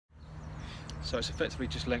so it's effectively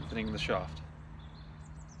just lengthening the shaft.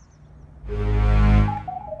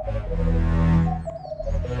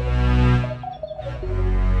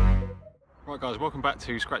 Right guys, welcome back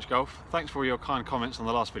to Scratch Golf. Thanks for all your kind comments on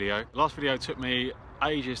the last video. The last video took me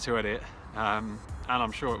ages to edit, and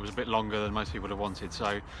I'm sure it was a bit longer than most people would have wanted, so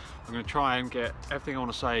I'm going to try and get everything I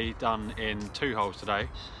want to say done in 2 holes today,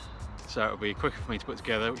 so it'll be quicker for me to put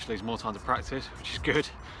together, which leaves more time to practice, which is good,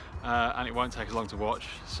 and it won't take as long to watch,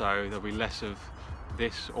 so there'll be less of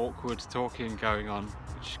this awkward talking going on,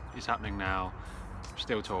 which is happening now. I'm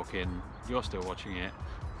still talking, you're still watching it,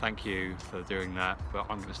 thank you for doing that, but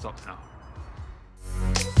I'm going to stop now.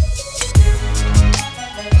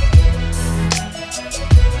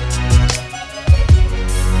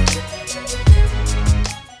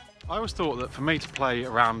 I always thought that for me to play a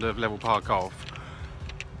round of level par golf,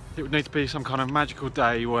 it would need to be some kind of magical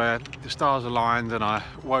day where the stars aligned and I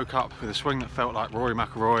woke up with a swing that felt like Rory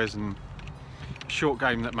McIlroy's and a short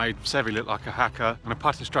game that made Seve look like a hacker and a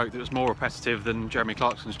putting stroke that was more repetitive than Jeremy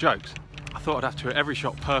Clarkson's jokes. I thought I'd have to hit every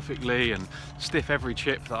shot perfectly and stiff every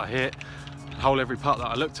chip that I hit and hole every putt that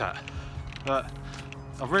I looked at, but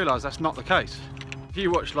I've realised that's not the case. If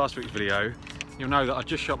you watched last week's video, you'll know that I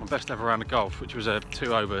just shot my best ever round of golf, which was a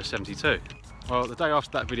 2 over 72. Well, the day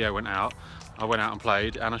after that video went out, I went out and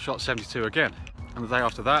played and I shot 72 again. And the day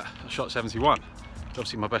after that, I shot 71.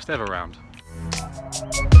 Obviously my best ever round.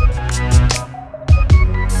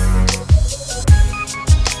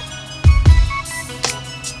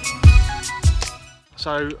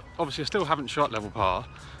 So obviously I still haven't shot level par,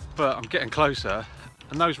 but I'm getting closer,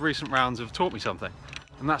 and those recent rounds have taught me something.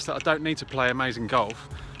 And that's that I don't need to play amazing golf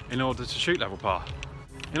in order to shoot level par.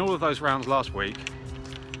 In all of those rounds last week,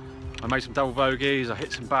 I made some double bogeys, I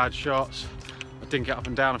hit some bad shots, I didn't get up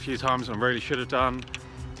and down a few times and I really should have done,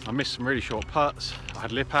 I missed some really short putts, I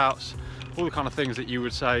had lip outs, all the kind of things that you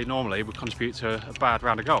would say normally would contribute to a bad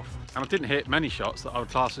round of golf. And I didn't hit many shots that I would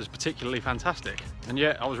class as particularly fantastic, and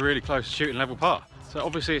yet I was really close to shooting level par. So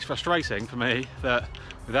obviously it's frustrating for me that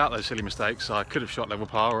without those silly mistakes I could have shot level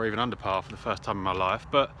par or even under par for the first time in my life,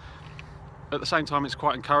 but at the same time it's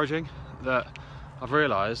quite encouraging that I've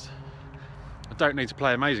realised I don't need to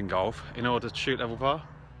play amazing golf in order to shoot level par.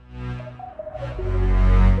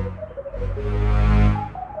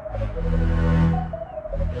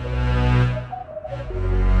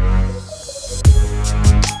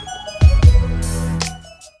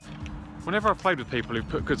 Whenever I've played with people who've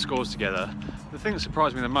put good scores together, the thing that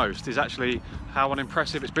surprised me the most is actually how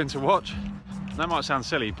unimpressive it's been to watch. That might sound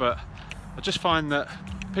silly, but I just find that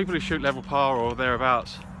people who shoot level par or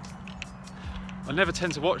thereabouts, I never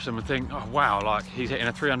tend to watch them and think, oh wow, like he's hitting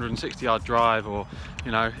a 360 yard drive, or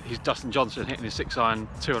you know, he's Dustin Johnson hitting his 6-iron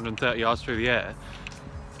 230 yards through the air.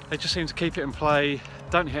 They just seem to keep it in play,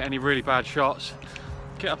 don't hit any really bad shots,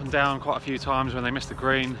 get up and down quite a few times when they miss the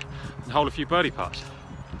green, and hold a few birdie putts.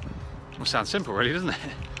 Well, sounds simple really, doesn't it?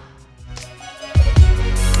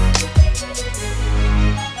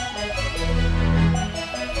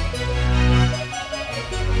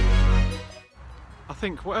 I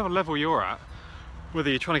think whatever level you're at, whether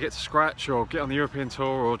you're trying to get to scratch or get on the European Tour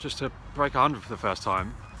or just to break 100 for the first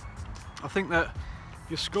time, I think that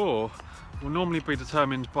your score will normally be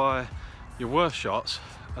determined by your worst shots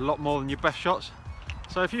a lot more than your best shots.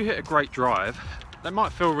 So if you hit a great drive, that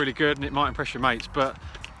might feel really good and it might impress your mates, but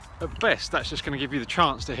at best that's just going to give you the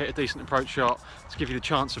chance to hit a decent approach shot, to give you the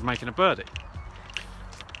chance of making a birdie.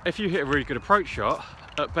 If you hit a really good approach shot,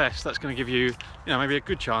 at best that's going to give you, maybe a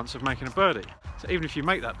good chance of making a birdie. So even if you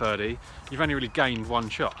make that birdie, you've only really gained 1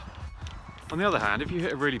 shot. On the other hand, if you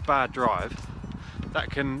hit a really bad drive,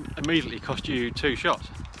 that can immediately cost you 2 shots.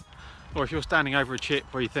 Or if you're standing over a chip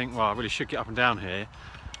where you think, well, I really should get up and down here,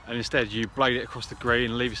 and instead you blade it across the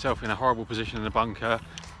green and leave yourself in a horrible position in the bunker,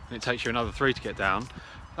 and it takes you another 3 to get down,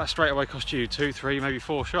 that straight away costs you 2, 3, maybe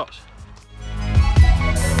 4 shots.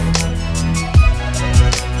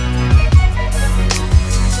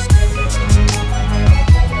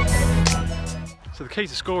 So the key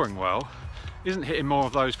to scoring well isn't hitting more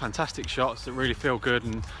of those fantastic shots that really feel good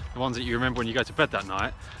and the ones that you remember when you go to bed that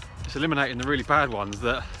night. It's eliminating the really bad ones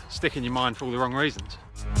that stick in your mind for all the wrong reasons.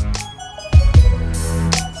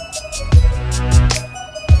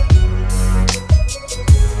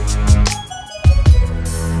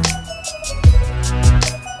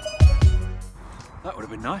 That would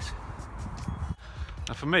have been nice.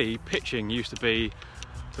 Now for me, pitching used to be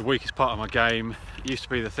the weakest part of my game. It used to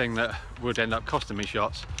be the thing that would end up costing me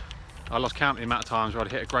shots. I lost count of the amount of times where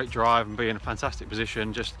I'd hit a great drive and be in a fantastic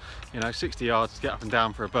position, just 60 yards to get up and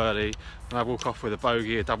down for a birdie, and I'd walk off with a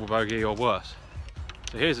bogey, a double bogey, or worse.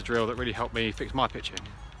 So here's a drill that really helped me fix my pitching.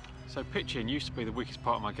 So pitching used to be the weakest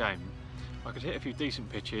part of my game. I could hit a few decent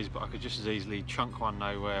pitches, but I could just as easily chunk one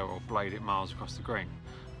nowhere or blade it miles across the green.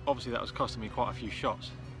 Obviously that was costing me quite a few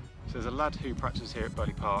shots. So there's a lad who practices here at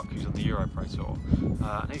Burley Park who's on the Euro Pro Tour,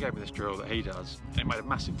 and he gave me this drill that he does, and it made a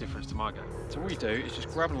massive difference to my game. So what you do is just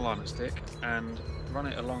grab an alignment stick and run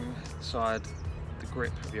it alongside the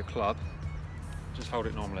grip of your club. Just hold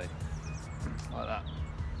it normally, like that.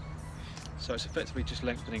 So it's effectively just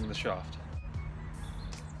lengthening the shaft.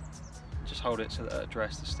 Just hold it so that at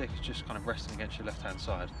address the stick is just kind of resting against your left hand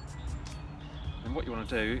side. And what you want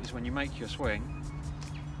to do is when you make your swing,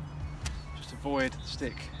 just avoid the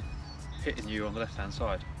stick hitting you on the left hand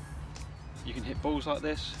side. You can hit balls like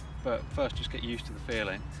this, but first just get used to the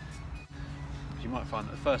feeling. You might find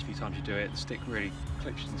that the first few times you do it, the stick really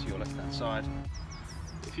clips into your left hand side.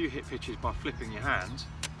 If you hit pitches by flipping your hands,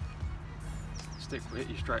 the stick will hit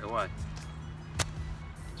you straight away.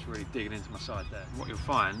 It's really digging into my side there. And what you'll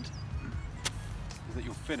find is that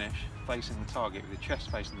you'll finish facing the target, with your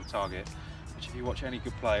chest facing the target, which if you watch any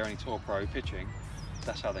good player, any tour pro pitching,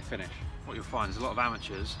 that's how they finish. What you'll find is a lot of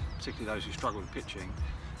amateurs, particularly those who struggle with pitching,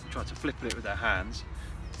 try to flip it with their hands.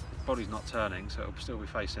 The body's not turning, so it'll still be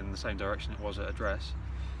facing the same direction it was at address,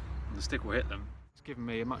 and the stick will hit them. It's given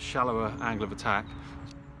me a much shallower angle of attack,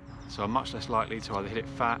 so I'm much less likely to either hit it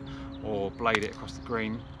fat or blade it across the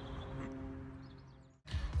green.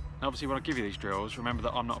 And obviously when I give you these drills, remember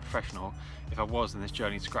that I'm not a professional. If I was, then this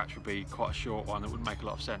journey to scratch would be quite a short one that wouldn't make a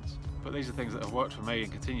lot of sense. But these are things that have worked for me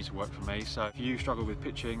and continue to work for me, so if you struggle with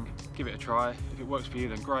pitching, give it a try. If it works for you,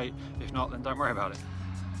 then great. If not, then don't worry about it.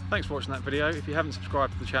 Thanks for watching that video. If you haven't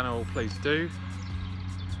subscribed to the channel, please do.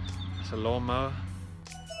 That's a lawnmower.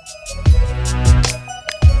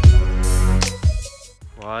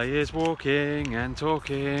 Why is walking and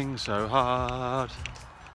talking so hard?